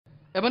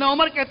इब्न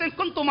उमर कहते हैं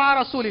कुन्तु मा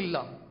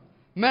रसूलिल्लाह,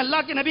 मैं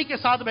अल्लाह के नबी के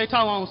साथ बैठा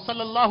हुआ हूं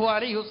सल्लल्लाहु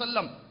अलैहि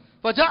वसल्लम।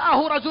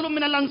 फजाअहु रजुलुम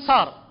मिनल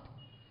अंसार,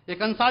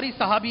 एक अंसारी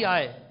सहाबी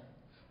आए।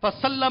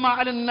 फसल्लम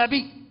अला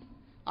नबी,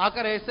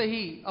 आकर ऐसे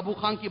ही अबू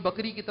खान की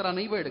बकरी की तरह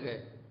नहीं बैठ गए,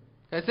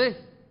 कैसे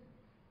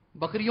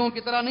बकरियों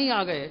की तरह नहीं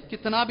आ गए।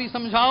 कितना भी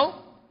समझाओ,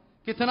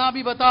 कितना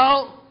भी बताओ,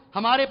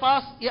 हमारे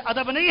पास ये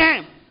अदब नहीं है।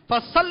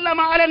 फसल्लम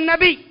अला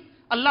नबी,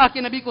 अल्लाह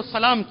के नबी को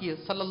सलाम किए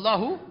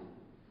सल्लल्लाहु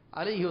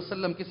अलैहि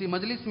वसल्लम। किसी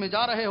मजलिस में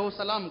जा रहे हो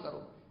सलाम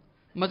करो,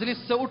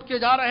 मजलिस से उठ के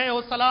जा रहे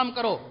हो सलाम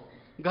करो,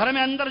 घर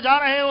में अंदर जा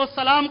रहे हो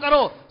सलाम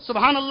करो।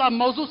 सुभान अल्लाह,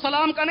 मौजू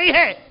सलाम का नहीं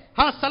है।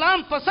 हाँ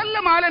सलाम,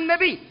 फसल्लम अला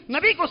नबी,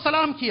 नबी को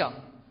सलाम किया।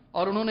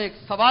 और उन्होंने एक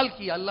सवाल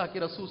किया अल्लाह के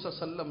रसूल सल्लल्लाहु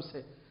अलैहि वसल्लम से।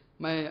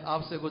 मैं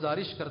आपसे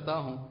गुजारिश करता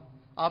हूं,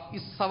 आप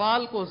इस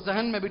सवाल को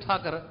जहन में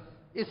बिठाकर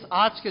इस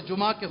आज के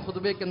जुमा के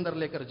खुतबे के अंदर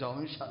लेकर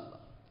जाओ इंशाअल्लाह।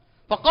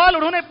 फ़क़ाल,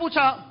 उन्होंने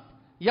पूछा,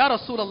 या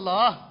रसूल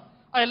अल्लाह,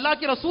 अल्लाह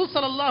के रसूल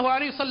सल्लल्लाहु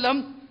अलैहि वसल्लम,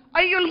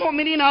 अय्युल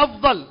मोमिनीन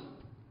अफ़ज़ल,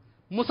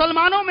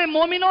 मुसलमानों में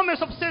मोमिनों में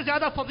सबसे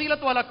ज्यादा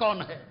फजीलत वाला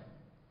कौन है,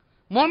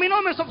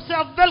 मोमिनों में सबसे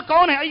अफजल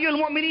कौन है? अय्युल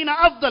मोमिनीन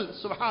अफ़ज़ल,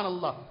 सुभान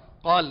अल्लाह।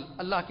 क़ाल,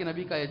 अल्लाह के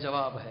नबी का यह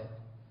जवाब है,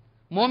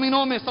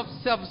 मोमिनों में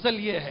सबसे अफजल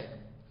ये है।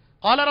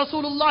 क़ाल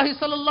रसूलुल्लाह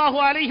सल्लल्लाहु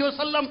अलैहि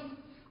वसल्लम,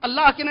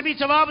 अल्लाह के नबी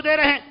जवाब दे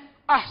रहे हैं,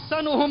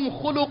 अहसनुहुम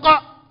खुलुक़ा,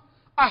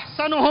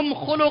 अहसनुहुम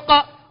खुलुक़ा,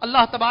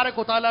 अल्लाह तबारक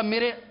व तआला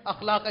मेरे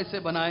अखलाक ऐसे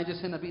बनाए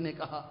जैसे नबी ने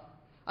कहा,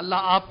 अल्लाह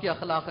आपके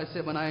अखलाक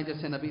ऐसे बनाए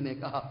जैसे नबी ने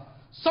कहा।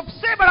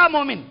 सबसे बड़ा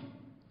मोमिन,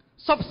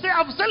 सबसे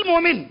अफजल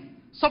मोमिन,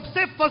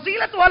 सबसे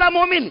फजीलत वाला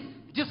मोमिन,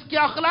 जिसके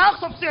अखलाक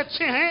सबसे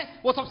अच्छे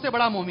हैं, वो सबसे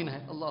बड़ा मोमिन है।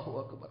 अल्लाहु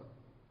अकबर,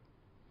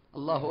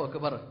 अल्लाहु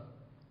अकबर।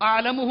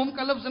 आलमुहुम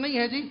का लफ्ज नहीं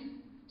है जी,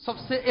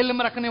 सबसे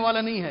इल्म रखने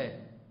वाला नहीं है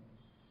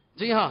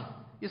जी। हां,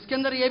 इसके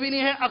अंदर यह भी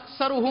नहीं है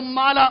अक्सरुहुम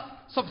माला,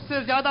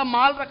 सबसे ज्यादा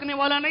माल रखने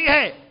वाला नहीं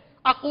है।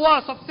 अक़वा,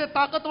 सबसे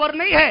ताकतवर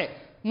नहीं है।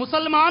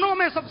 मुसलमानों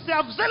में सबसे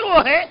अफजल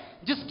वो है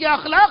जिसके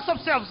अखलाक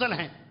सबसे अफजल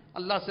हैं।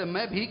 अल्लाह से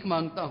मैं भीख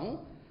मांगता हूं,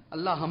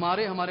 अल्लाह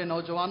हमारे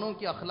नौजवानों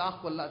की अखलाक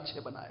को अल्लाह अच्छे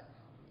बनाए।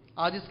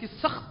 आज इसकी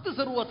सख्त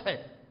जरूरत है,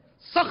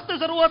 सख्त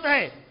जरूरत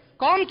है।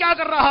 कौन क्या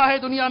कर रहा है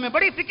दुनिया में,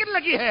 बड़ी फिक्र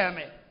लगी है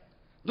हमें।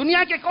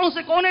 दुनिया के कौन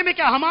से कोने में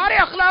क्या हमारे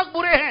अखलाक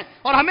बुरे हैं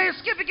और हमें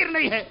इसकी फिक्र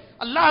नहीं है।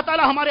 अल्लाह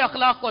ताला हमारे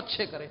अखलाक को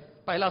अच्छे करे।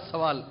 पहला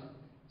सवाल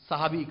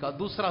सहाबी का।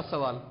 दूसरा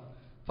सवाल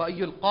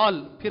फ़अय्युल क़ाल,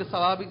 फिर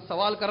सहाबी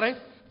सवाल कर रहे,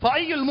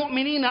 फ़अय्युल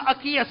मुमिनीन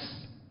अक़ियस,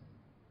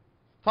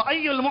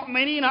 फ़अय्युल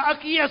मुमिनीन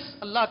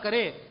अक़ियस। अल्लाह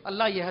करे,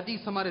 अल्लाह ये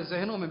हदीस हमारे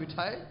जहनों में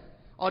बिठाए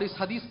और इस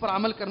हदीस पर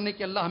अमल करने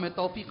की अल्लाह हमें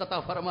तौफीक अता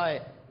फरमाए।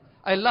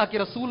 अल्लाह के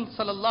रसूल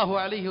सल्लल्लाहु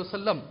अलैहि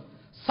वसल्लम,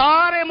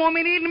 सारे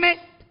मोमिनीन में,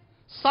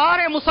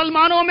 सारे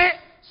मुसलमानों में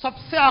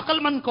सबसे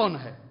अक्लमंद कौन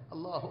है?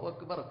 अल्लाहु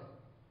अकबर।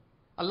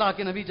 अल्लाह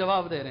के नबी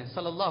जवाब दे रहे हैं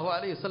सल्लल्लाहु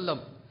अलैहि वसल्लम,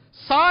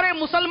 सारे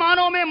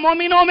मुसलमानों में,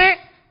 मोमिनों में।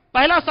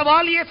 पहला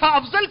सवाल यह था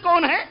अफजल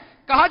कौन है,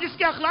 कहा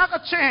जिसके अखलाक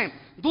अच्छे हैं।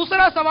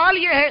 दूसरा सवाल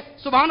यह है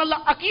सुभान अल्लाह,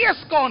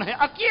 अक़ियस कौन है,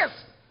 अक़ियस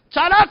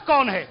चालाक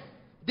कौन है,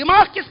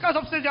 दिमाग किसका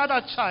सबसे ज्यादा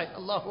अच्छा है।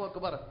 अल्लाहु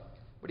अकबर।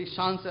 बड़ी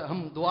शान से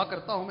हम दुआ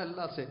करता हूं मैं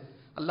अल्लाह से,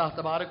 अल्लाह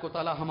तबारक व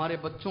तआला हमारे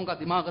बच्चों का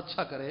दिमाग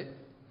अच्छा करे।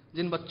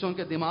 जिन बच्चों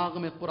के दिमाग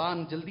में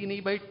कुरान जल्दी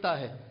नहीं बैठता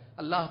है,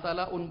 अल्लाह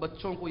ताला उन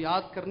बच्चों को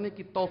याद करने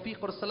की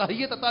तौफीक और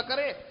सलाहियत अता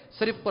करे।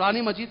 सिर्फ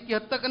कुरानी मजीद की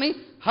हद तक नहीं,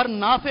 हर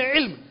नाफे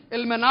इल्म,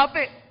 इल्म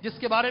नाफे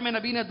जिसके बारे में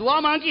नबी ने दुआ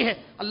मांगी है,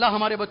 अल्लाह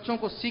हमारे बच्चों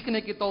को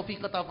सीखने की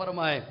तौफीक अता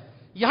फरमाए।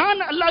 यहां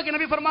अल्लाह के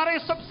नबी फरमा रहे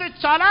हैं सबसे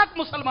चालाक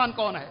मुसलमान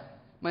कौन है।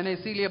 मैंने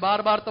इसीलिए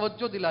बार बार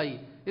तवज्जो दिलाई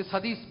इस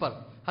हदीस पर।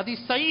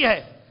 हदीस सही है।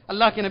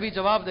 अल्लाह के नबी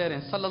जवाब दे रहे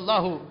हैं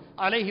सल्लल्लाहु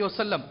अलैहि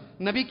वसल्लम।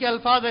 नबी के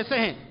अल्फाज ऐसे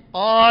हैं,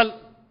 क़ाल,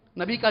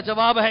 नबी का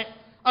जवाब है,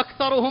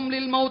 अक्सरुहुम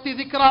लिल मौति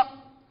ज़िक्रा,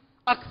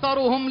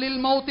 अक्सरुहुम लिल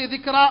मौति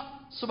ज़िक्रा।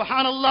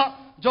 सुभान अल्लाह,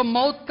 जो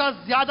मौत का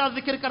ज्यादा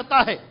जिक्र करता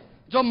है,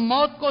 जो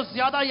मौत को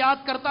ज्यादा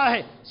याद करता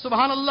है,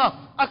 सुभान अल्लाह।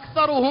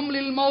 अक्सरुहुम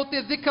लिल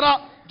मौति ज़िक्रा,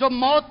 जो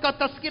मौत का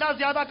तस्किरा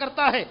ज्यादा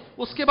करता है।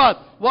 उसके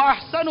बाद व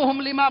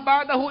अहसनुहुम लिमा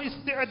बादहु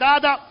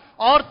इस्तिअदादा,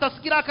 और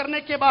तस्किरा करने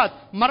के बाद,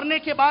 मरने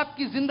के बाद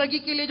की जिंदगी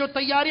के लिए जो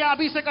तैयारियां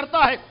अभी से करता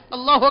है,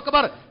 अल्लाह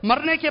अकबर,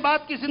 मरने के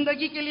बाद की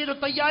जिंदगी के लिए जो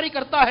तैयारी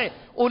करता है,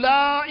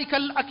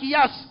 उलाइकल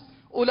अकियास,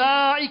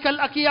 उलाइकल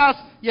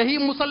अकियास, यही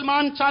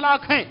मुसलमान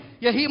चालाक हैं,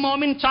 यही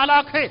मोमिन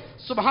चालाक है।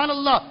 सुभान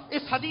अल्लाह।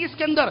 इस हदीस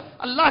के अंदर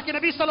अल्लाह के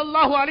नबी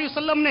सल्लल्लाहु अलैहि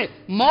वसल्लम ने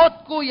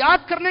मौत को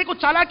याद करने को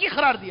चालाकी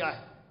करार दिया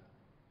है।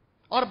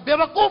 और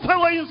बेवकूफ है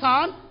वो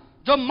इंसान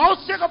जो मौत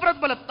से गफलत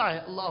बरतता है।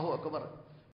 अल्लाह अकबर।